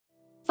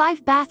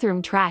5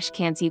 bathroom trash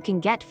cans you can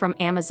get from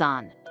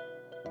Amazon.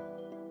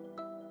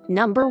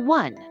 Number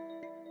 1.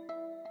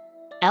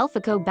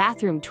 Elfico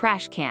Bathroom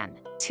Trash Can.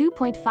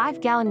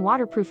 2.5-gallon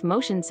waterproof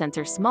motion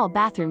sensor small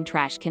bathroom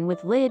trash can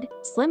with lid,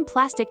 slim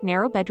plastic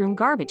narrow bedroom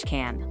garbage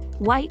can.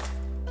 White.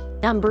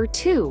 Number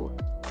 2.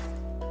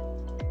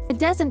 A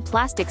dozen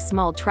plastic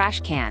small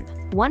trash can.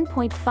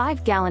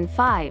 1.5-gallon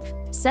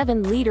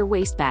 5.7-liter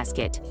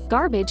wastebasket.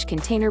 Garbage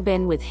container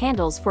bin with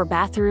handles for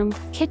bathroom,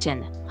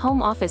 kitchen,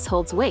 home office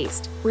holds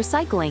waste.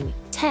 Recycling.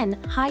 10.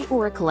 High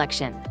Aura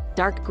Collection.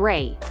 Dark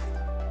gray.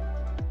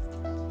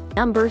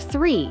 Number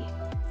 3.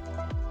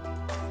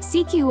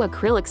 CQ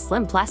Acrylic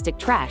Slim Plastic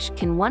Trash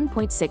Can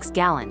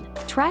 1.6-gallon.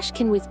 Trash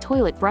can with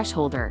toilet brush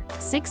holder.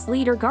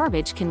 6-liter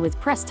garbage can with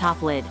press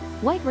top lid.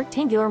 White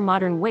rectangular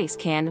modern waste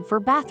can for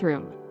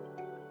bathroom.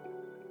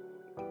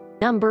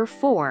 Number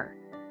 4.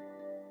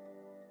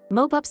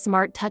 Mopup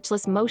Smart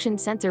Touchless Motion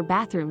Sensor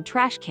Bathroom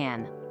Trash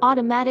Can.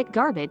 Automatic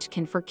garbage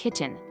can for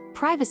kitchen.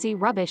 Privacy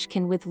rubbish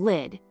can with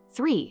lid.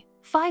 3.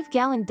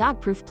 5-gallon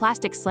dog-proof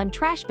plastic slim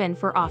trash bin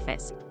for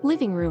office,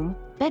 living room,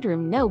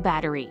 bedroom no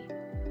battery.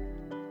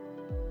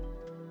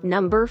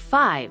 Number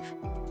 5.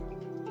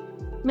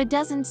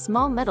 Dozen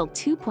small metal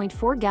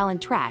 2.4-gallon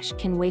trash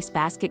can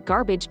wastebasket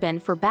garbage bin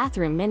for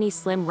bathroom mini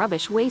slim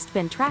rubbish waste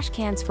bin trash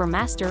cans for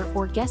master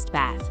or guest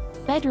bath,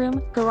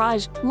 bedroom,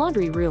 garage,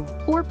 laundry room,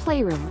 or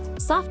playroom,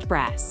 soft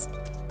brass.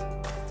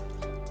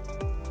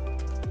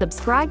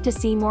 Subscribe to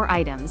see more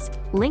items.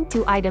 Link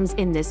to items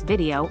in this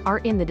video are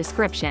in the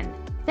description.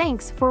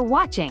 Thanks for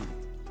watching.